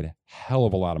Wilson has made a hell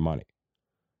of a lot of money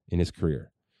in his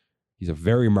career. He's a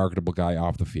very marketable guy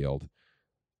off the field.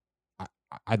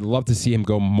 I'd love to see him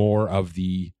go more of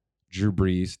the Drew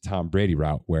Brees, Tom Brady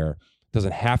route, where it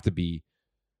doesn't have to be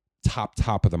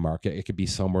top of the market. It could be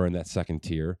somewhere in that second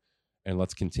tier, and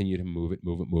let's continue to move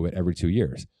it every 2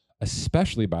 years.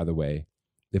 Especially, by the way,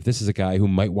 if this is a guy who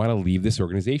might want to leave this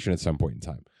organization at some point in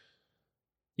time.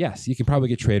 Yes, he can probably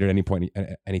get traded at any point,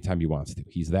 anytime he wants to.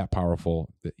 He's that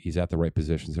powerful. That he's at the right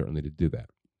position, certainly, to do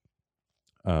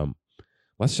that.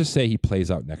 Let's just say he plays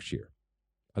out next year.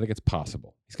 I think it's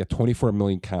possible. He's got $24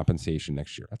 million compensation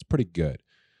next year. That's pretty good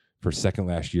for second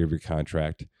last year of your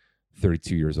contract,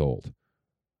 32 years old.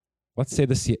 Let's say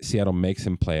the Seattle makes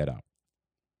him play it out.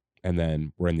 And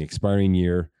then we're in the expiring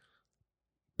year,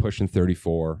 pushing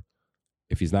 34.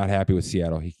 If he's not happy with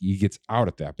Seattle, he gets out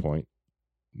at that point.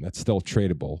 That's still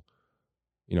tradable.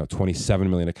 $27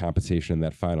 million of compensation in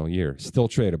that final year, still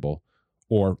tradable.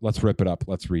 Or let's rip it up,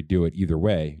 let's redo it. Either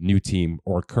way, new team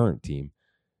or current team.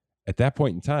 At that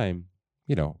point in time,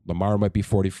 Lamar might be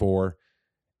 44.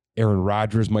 Aaron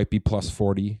Rodgers might be plus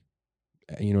 40,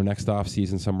 next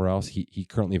offseason somewhere else. He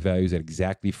currently values at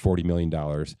exactly $40 million.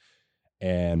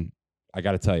 And I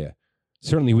got to tell you,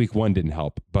 certainly week one didn't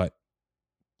help, but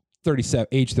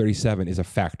age 37 is a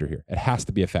factor here. It has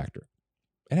to be a factor.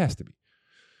 It has to be.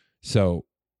 So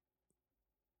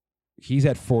he's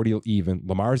at 40 even.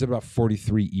 Lamar's at about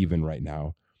 43 even right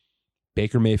now.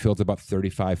 Baker Mayfield's about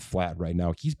 35 flat right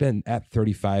now. He's been at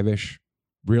 35-ish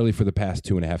really for the past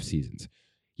 2.5 seasons.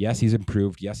 Yes, he's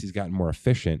improved. Yes, he's gotten more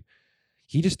efficient.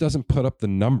 He just doesn't put up the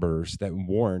numbers that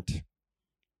warrant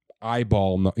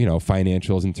eyeball,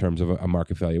 financials in terms of a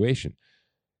market valuation.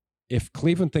 If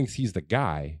Cleveland thinks he's the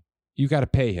guy, you got to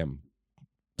pay him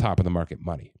top of the market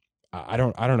money. I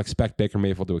don't expect Baker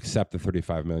Mayfield to accept the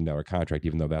 $35 million contract,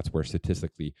 even though that's where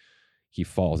statistically he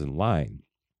falls in line.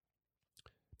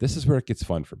 This is where it gets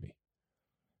fun for me.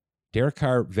 Derek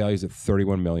Carr values at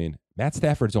 $31 million. Matt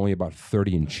Stafford's only about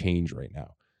 30 and change right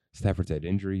now. Stafford's had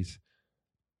injuries.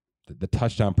 The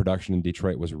touchdown production in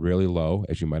Detroit was really low,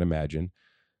 as you might imagine.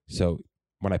 So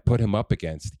when I put him up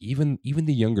against even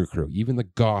the younger crew, even the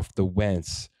Goff, the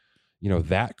Wentz,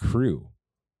 that crew,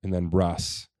 and then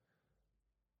Russ,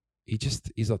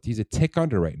 he's a tick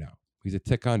under right now. He's a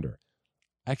tick under.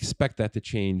 I expect that to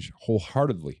change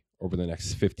wholeheartedly over the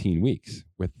next 15 weeks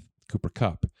with Cooper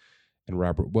Kupp and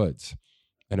Robert Woods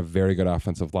and a very good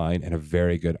offensive line and a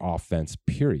very good offense,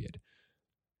 period.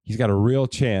 He's got a real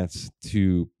chance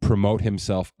to promote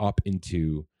himself up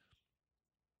into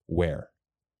where?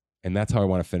 And that's how I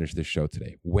want to finish this show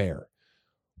today. Where?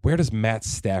 Where does Matt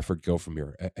Stafford go from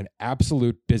here? An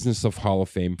absolute Business of Hall of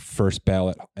Fame first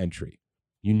ballot entry.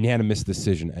 Unanimous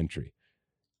decision entry.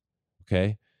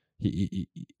 Okay?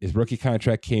 His rookie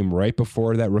contract came right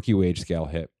before that rookie wage scale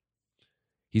hit.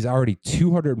 He's already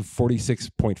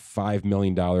 $246.5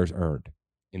 million earned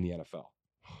in the NFL.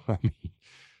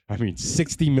 I mean,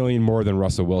 $60 million more than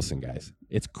Russell Wilson, guys.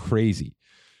 It's crazy.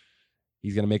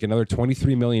 He's going to make another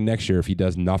 $23 million next year if he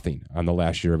does nothing on the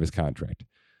last year of his contract.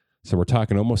 So we're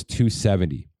talking almost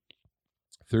 $270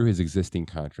 through his existing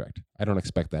contract. I don't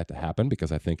expect that to happen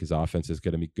because I think his offense is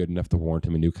going to be good enough to warrant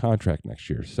him a new contract next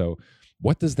year. So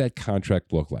what does that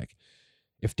contract look like?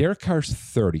 If Derek Carr's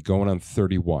 30 going on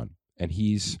 31 and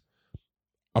he's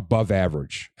above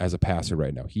average as a passer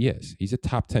right now, he is. He's a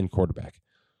top 10 quarterback,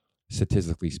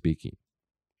 statistically speaking.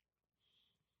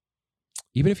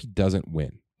 Even if he doesn't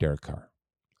win, Derek Carr,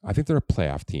 I think they're a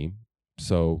playoff team.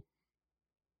 So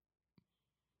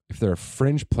if they're a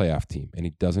fringe playoff team and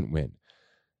he doesn't win,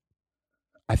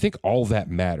 I think all that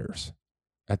matters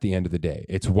at the end of the day.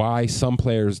 It's why some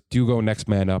players do go next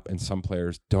man up and some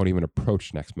players don't even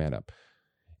approach next man up.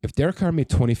 If Derek Carr made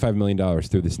 $25 million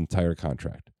through this entire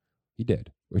contract, he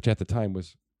did, which at the time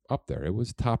was up there. It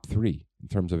was top 3 in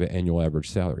terms of an annual average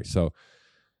salary. So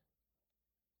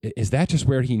is that just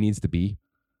where he needs to be?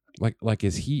 Like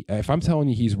is he, if I'm telling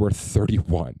you he's worth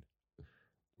 31,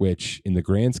 which in the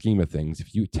grand scheme of things,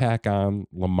 if you tack on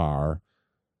Lamar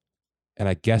and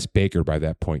I guess Baker by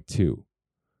that point too,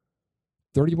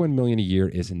 $31 million a year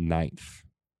is 9th,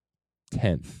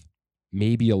 10th,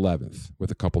 maybe 11th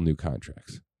with a couple new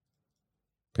contracts.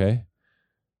 Okay.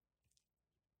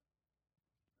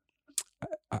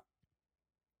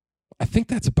 I think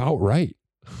that's about right.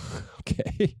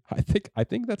 Okay. I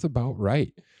think that's about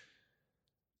right.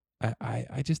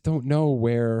 I just don't know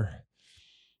where,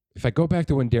 if I go back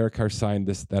to when Derek Carr signed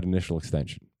that initial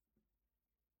extension,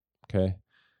 okay,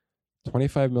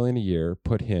 $25 million a year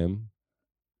put him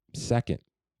second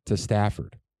to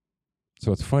Stafford.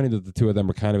 So it's funny that the two of them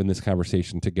are kind of in this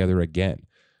conversation together again.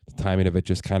 The timing of it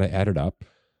just kind of added up.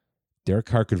 Derek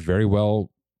Carr could very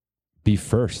well be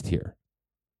first here.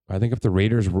 I think if the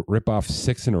Raiders rip off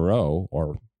 6 in a row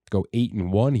or go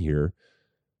 8-1 here,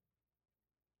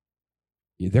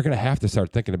 they're going to have to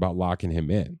start thinking about locking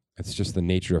him in. It's just the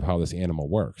nature of how this animal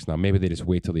works. Now, maybe they just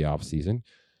wait till the offseason.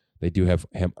 They do have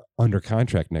him under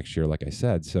contract next year, like I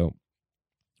said. So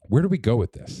where do we go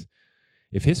with this?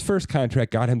 If his first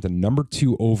contract got him to number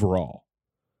 2 overall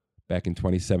back in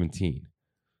 2017,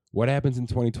 what happens in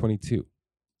 2022?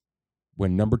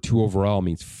 When number 2 overall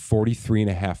means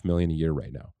 $43.5 million a year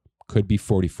right now. Could be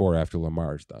 44 after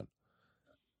Lamar's done.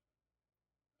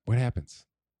 What happens?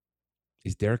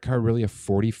 Is Derek Carr really a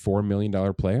 $44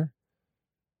 million player?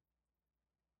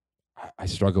 I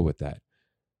struggle with that.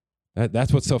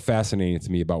 That's what's so fascinating to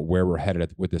me about where we're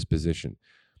headed with this position.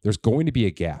 There's going to be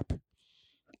a gap.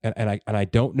 And I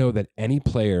don't know that any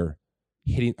player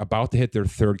about to hit their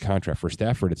 3rd contract, for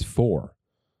Stafford it's 4,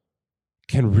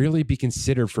 can really be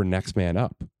considered for next man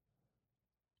up.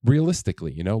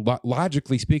 Realistically,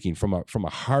 logically speaking, from a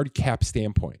hard cap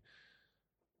standpoint,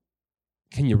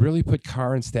 can you really put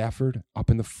Carr and Stafford up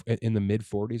in the mid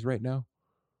 40s right now?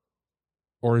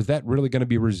 Or is that really going to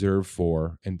be reserved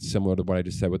for, and similar to what I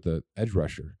just said with the edge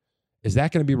rusher, is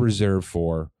that going to be reserved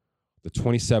for the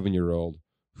 27-year-old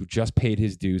who just paid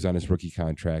his dues on his rookie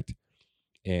contract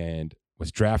and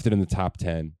was drafted in the top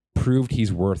 10, proved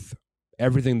he's worth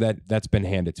everything that's been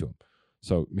handed to him?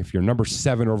 So if you're number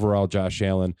 7 overall, Josh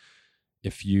Allen,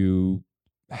 if you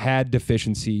had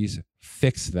deficiencies,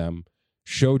 fix them,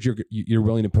 showed you're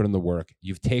willing to put in the work,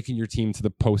 you've taken your team to the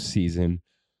postseason,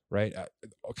 right?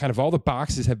 Kind of all the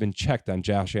boxes have been checked on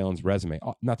Josh Allen's resume.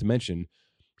 Not to mention,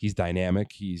 he's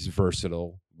dynamic, he's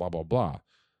versatile, blah, blah, blah.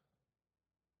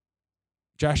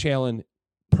 Josh Allen,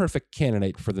 perfect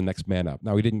candidate for the next man up.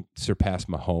 Now, he didn't surpass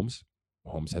Mahomes.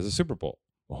 Mahomes has a Super Bowl.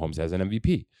 Mahomes has an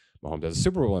MVP. Mahomes has a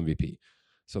Super Bowl MVP.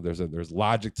 So there's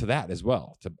logic to that as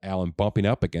well, to Allen bumping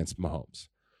up against Mahomes.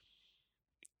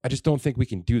 I just don't think we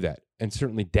can do that. And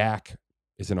certainly Dak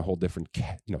is in a whole different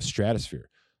stratosphere.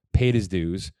 Paid his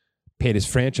dues, paid his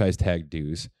franchise tag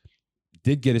dues,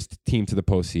 did get his team to the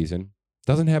postseason,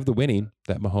 doesn't have the winning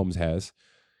that Mahomes has.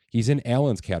 He's in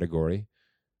Allen's category,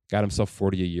 got himself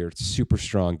 40 a year, super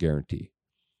strong guarantee.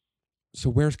 So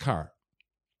where's Carr?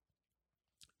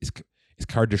 Is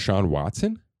Carr Deshaun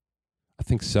Watson? I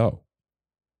think so.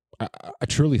 I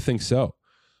truly think so.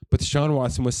 But Deshaun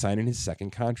Watson was signing his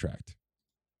second contract.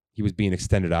 He was being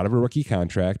extended out of a rookie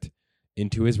contract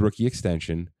into his rookie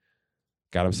extension,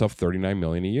 got himself $39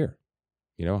 million a year,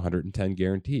 110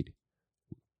 guaranteed.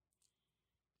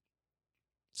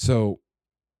 So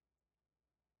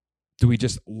do we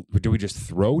just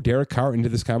throw Derek Carr into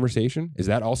this conversation? Is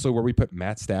that also where we put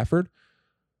Matt Stafford?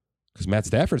 Because Matt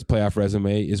Stafford's playoff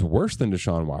resume is worse than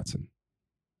Deshaun Watson.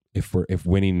 If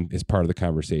winning is part of the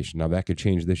conversation. Now that could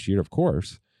change this year, of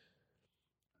course.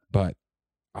 But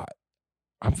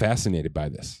I'm fascinated by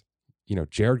this.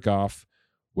 Jared Goff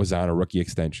was on a rookie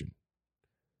extension.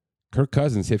 Kirk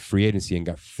Cousins hit free agency and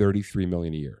got $33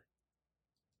 million a year.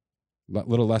 A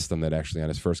little less than that actually on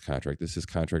his first contract. This is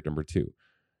contract number 2.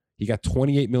 He got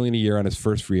 $28 million a year on his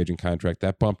first free agent contract.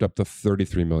 That bumped up to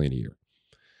 $33 million a year.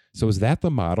 So is that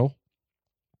the model?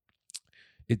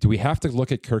 Do we have to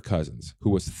look at Kirk Cousins, who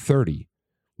was 30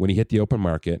 when he hit the open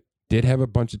market, did have a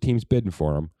bunch of teams bidding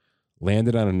for him,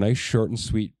 landed on a nice, short and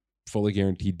sweet, fully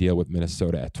guaranteed deal with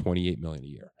Minnesota at $28 million a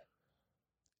year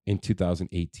in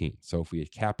 2018. So if we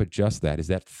cap adjust that, is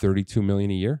that $32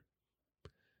 million a year?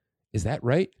 Is that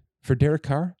right for Derek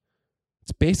Carr?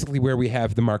 It's basically where we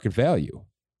have the market value.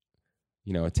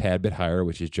 A tad bit higher,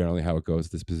 which is generally how it goes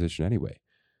this position anyway.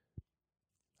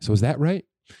 So is that right?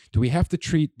 Do we have to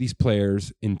treat these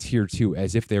players in tier 2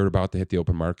 as if they were about to hit the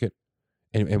open market?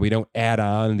 And we don't add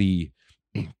on the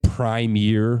prime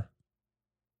year,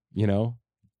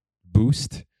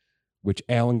 boost, which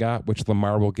Allen got, which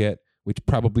Lamar will get, which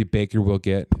probably Baker will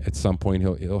get at some point.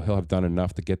 He'll have done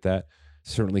enough to get that.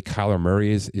 Certainly Kyler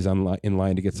Murray is in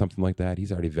line to get something like that.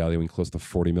 He's already valuing close to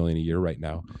 $40 million a year right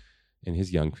now in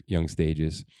his young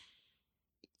stages.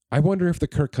 I wonder if the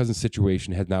Kirk Cousins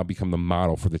situation has now become the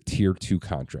model for the tier 2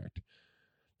 contract.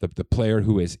 The player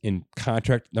who is in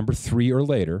contract number 3 or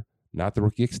later, not the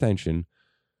rookie extension,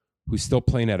 who's still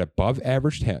playing at above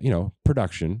average,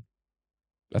 production.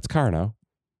 That's Carr now.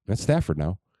 That's Stafford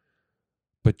now.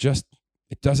 But just,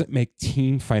 it doesn't make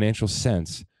team financial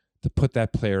sense to put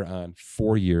that player on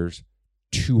 4 years,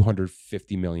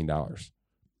 $250 million. It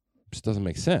just doesn't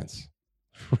make sense,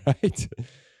 right?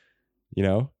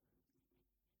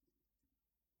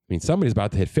 Somebody's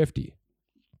about to hit 50.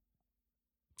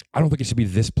 I don't think it should be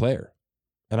this player.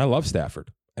 And I love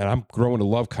Stafford. And I'm growing to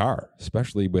love Carr,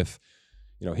 especially with,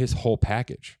 his whole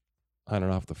package on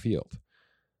and off the field.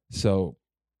 So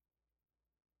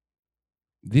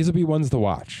these will be ones to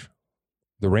watch.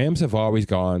 The Rams have always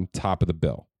gone top of the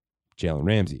bill. Jalen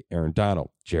Ramsey, Aaron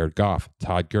Donald, Jared Goff,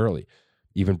 Todd Gurley.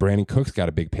 Even Brandon Cooks got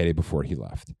a big payday before he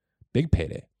left. Big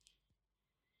payday.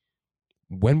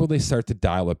 When will they start to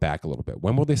dial it back a little bit?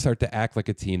 When will they start to act like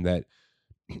a team that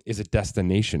is a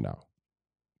destination now?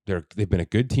 They've been a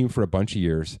good team for a bunch of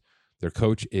years. Their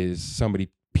coach is somebody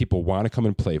people want to come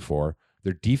and play for.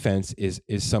 Their defense is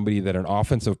somebody that an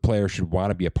offensive player should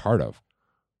want to be a part of,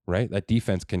 right? That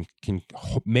defense can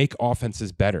make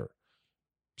offenses better.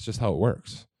 It's just how it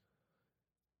works.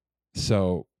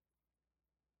 So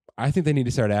I think they need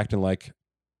to start acting like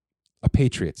a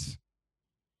Patriots,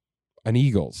 an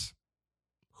Eagles,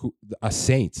 a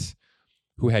Saints,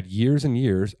 who had years and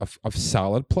years of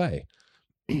solid play.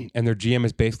 And their GM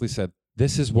has basically said,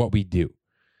 this is what we do.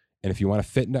 And if you want to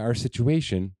fit into our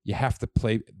situation, you have to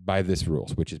play by this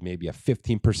rules, which is maybe a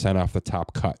 15% off the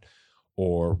top cut.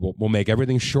 Or we'll make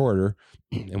everything shorter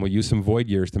and we'll use some void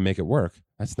years to make it work.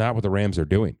 That's not what the Rams are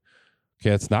doing.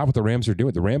 Okay, that's not what the Rams are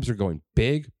doing. The Rams are going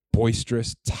big,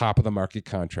 boisterous, top of the market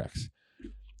contracts.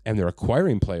 And they're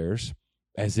acquiring players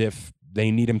as if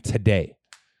they need them today.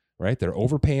 Right? They're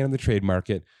overpaying in the trade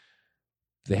market.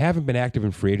 They haven't been active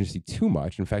in free agency too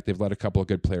much. In fact, they've let a couple of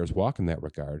good players walk in that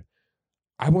regard.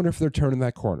 I wonder if they're turning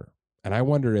that corner. And I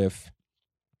wonder if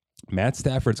Matt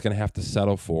Stafford's going to have to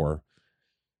settle for,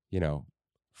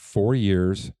 4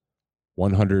 years,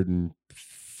 $140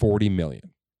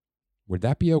 million. Would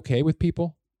that be okay with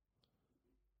people?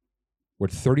 Would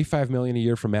 $35 million a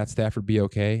year for Matt Stafford be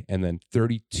okay? And then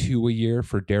 $32 a year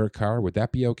for Derek Carr? Would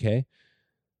that be okay?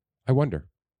 I wonder.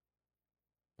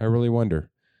 I really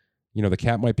wonder. The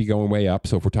cap might be going way up.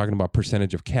 So if we're talking about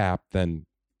percentage of cap, then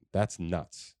that's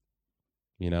nuts.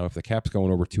 If the cap's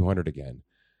going over 200 again,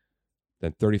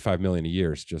 then 35 million a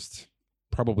year is just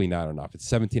probably not enough. It's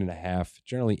 17 and a half,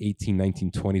 generally 18,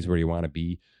 19, 20 is where you want to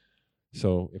be.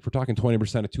 So if we're talking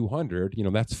 20% of 200,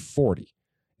 that's 40.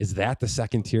 Is that the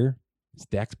second tier? Is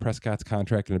Dak Prescott's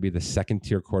contract going to be the second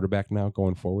tier quarterback now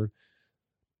going forward?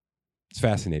 It's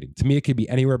fascinating. To me, it could be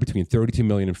anywhere between 32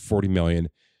 million and 40 million,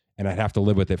 and I'd have to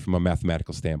live with it from a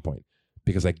mathematical standpoint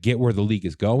because I get where the league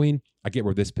is going. I get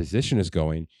where this position is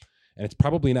going, and it's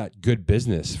probably not good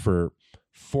business for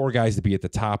 4 guys to be at the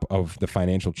top of the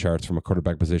financial charts from a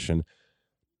quarterback position,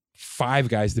 5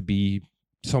 guys to be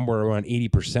somewhere around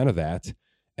 80% of that,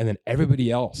 and then everybody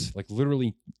else, like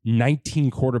literally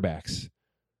 19 quarterbacks,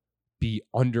 be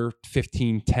under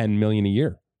 15, 10 million a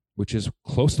year, which is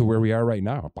close to where we are right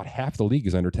now. About half the league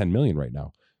is under 10 million right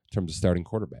now in terms of starting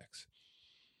quarterbacks.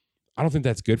 I don't think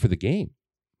that's good for the game.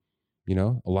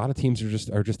 A lot of teams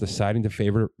are just deciding to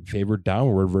favor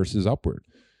downward versus upward.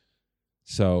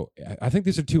 So I think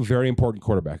these are 2 very important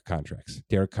quarterback contracts,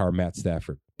 Derek Carr, Matt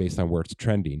Stafford, based on where it's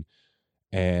trending.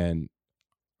 And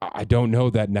I don't know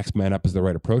that next man up is the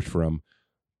right approach for him,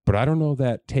 but I don't know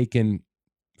that taking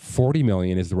 40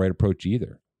 million is the right approach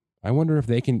either. I wonder if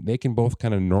they can both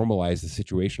kind of normalize the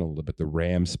situation a little bit, the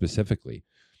Rams specifically.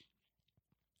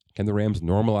 Can the Rams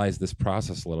normalize this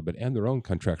process a little bit and their own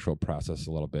contractual process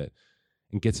a little bit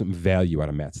and get some value out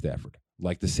of Matt Stafford,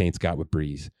 like the Saints got with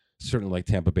Breeze, certainly like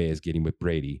Tampa Bay is getting with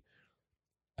Brady,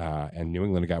 and New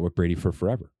England got with Brady for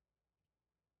forever.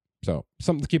 So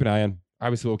something to keep an eye on.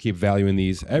 Obviously, we'll keep valuing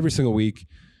these every single week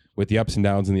with the ups and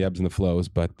downs and the ebbs and the flows,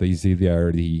 but these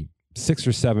are the 6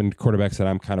 or 7 quarterbacks that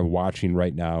I'm kind of watching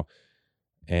right now,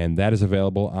 and that is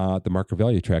available at the market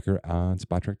value tracker on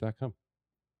spottrack.com.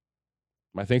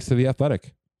 My thanks to The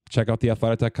Athletic. Check out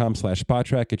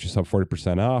theathletic.com/spottrack. Get yourself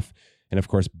 40% off. And, of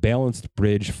course, Balanced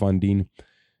Bridge Funding.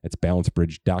 It's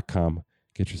balancedbridge.com.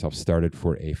 Get yourself started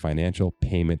for a financial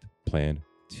payment plan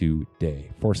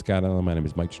today. For Scott Allen, my name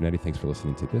is Mike Ginnitti. Thanks for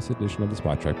listening to this edition of the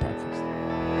Spot Track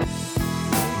Podcast.